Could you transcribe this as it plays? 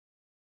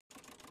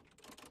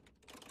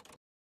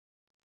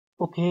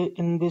Okay,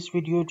 in this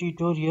video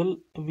tutorial,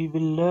 we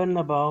will learn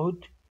about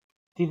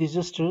the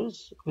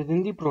resistors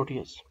within the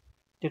proteus,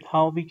 that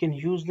how we can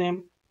use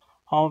them,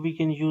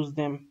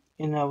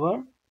 in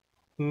our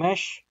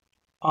mesh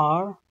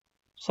or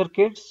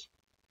circuits.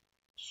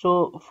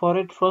 So for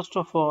it, first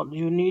of all,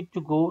 you need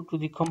to go to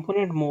the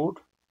component mode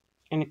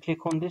and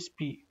click on this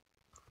P.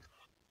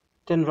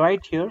 Then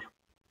right here,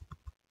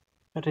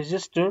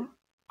 resistor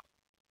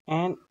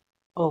and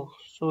go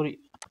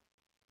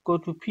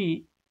to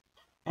P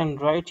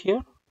and right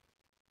here,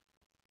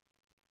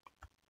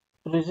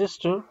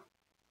 resistor,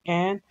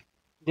 and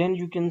then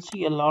you can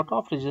see a lot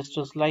of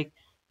resistors like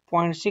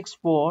 0.6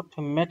 watt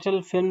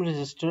metal film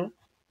resistor,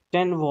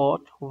 10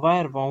 watt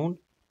wire wound,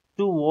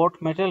 2 watt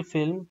metal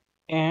film,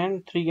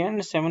 and 3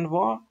 and 7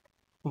 watt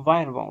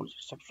wire wounds,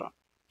 etc.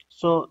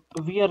 So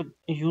we are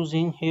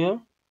using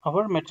here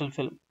our metal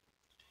film.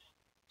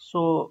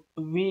 So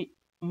we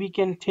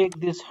can take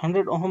this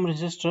 100 ohm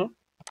resistor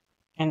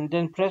and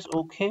then press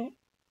OK,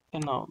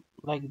 and now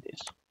like this.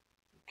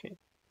 Okay,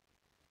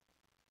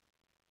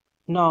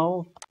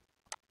 now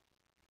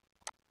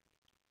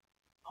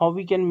how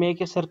we can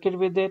make a circuit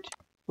with it,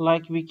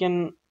 like we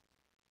can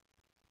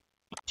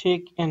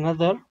take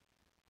another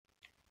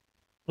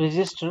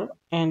resistor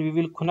and we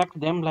will connect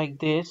them like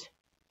this,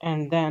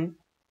 and then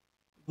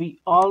we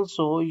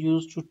also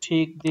used to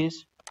take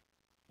this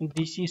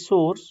DC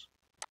source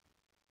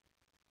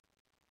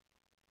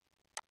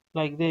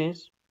like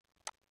this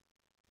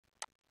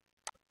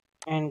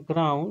and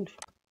ground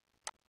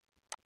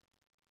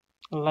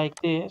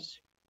like this.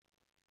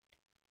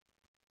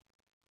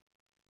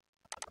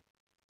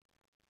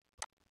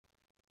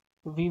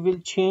 We will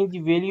change the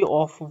value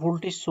of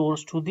voltage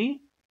source to the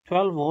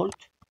 12 volt.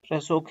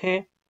 Press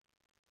OK.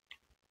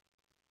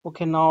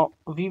 Okay, now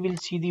we will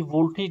see the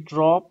voltage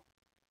drop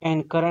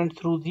and current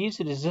through these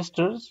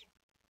resistors.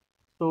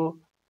 So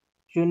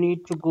you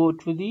need to go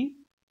to the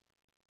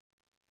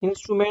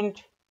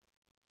instrument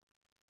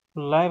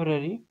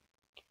library,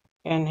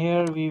 and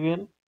here we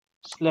will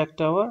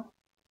select our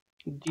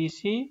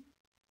DC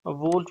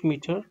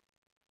voltmeter.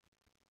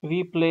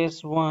 We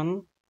place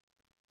one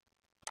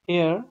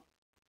here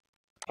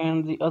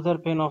and the other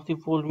pin of the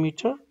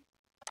voltmeter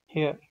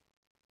here.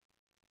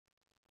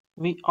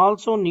 We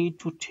also need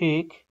to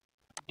take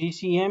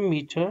DCM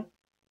meter.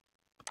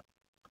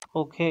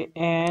 Okay,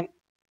 and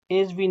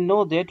as we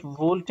know that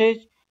voltage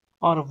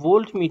or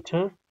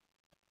voltmeter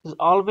is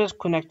always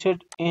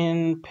connected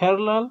in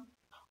parallel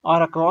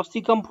or across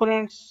the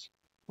components,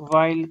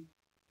 while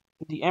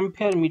the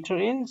ampere meter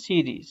in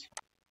series,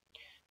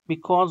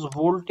 because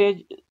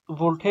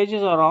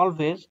voltages are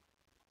always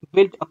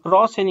built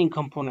across any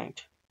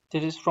component,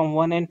 that is from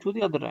one end to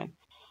the other end.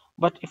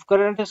 But if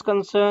current is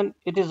concerned,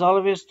 it is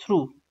always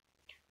through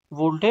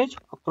voltage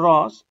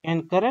across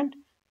and current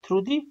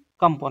through the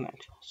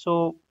component.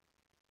 So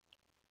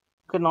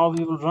okay, now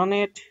we will run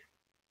it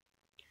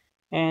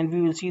and we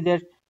will see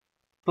that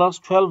plus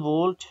 12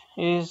 volt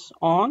is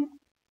on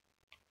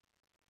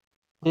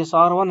this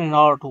R1 and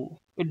R2.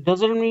 It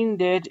doesn't mean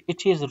that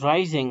it is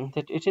rising,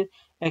 that it is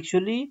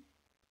actually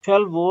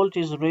 12 volt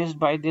is raised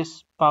by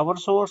this power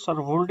source or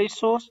voltage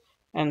source,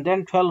 and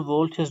then 12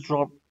 volt is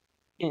dropped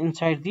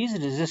inside these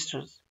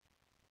resistors.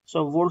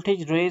 So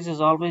voltage raise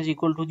is always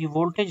equal to the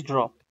voltage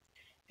drop.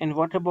 And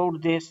what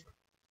about this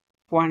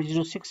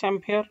 0.06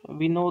 ampere?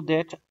 We know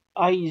that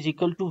I is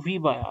equal to V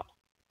by R.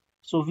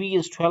 So V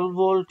is 12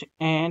 volt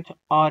and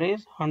R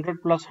is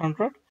 100 plus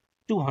 100,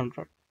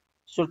 200.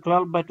 So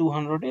 12 by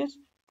 200 is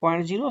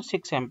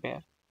 0.06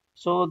 ampere.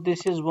 So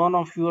this is one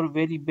of your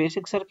very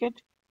basic circuit.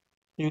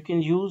 You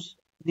can use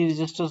the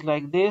resistors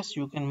like this.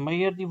 You can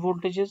measure the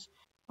voltages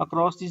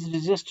across these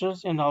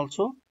resistors, and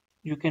also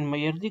you can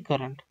measure the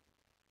current.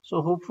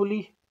 So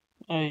hopefully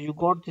you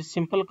got this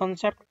simple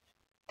concept.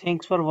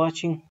 Thanks for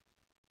watching.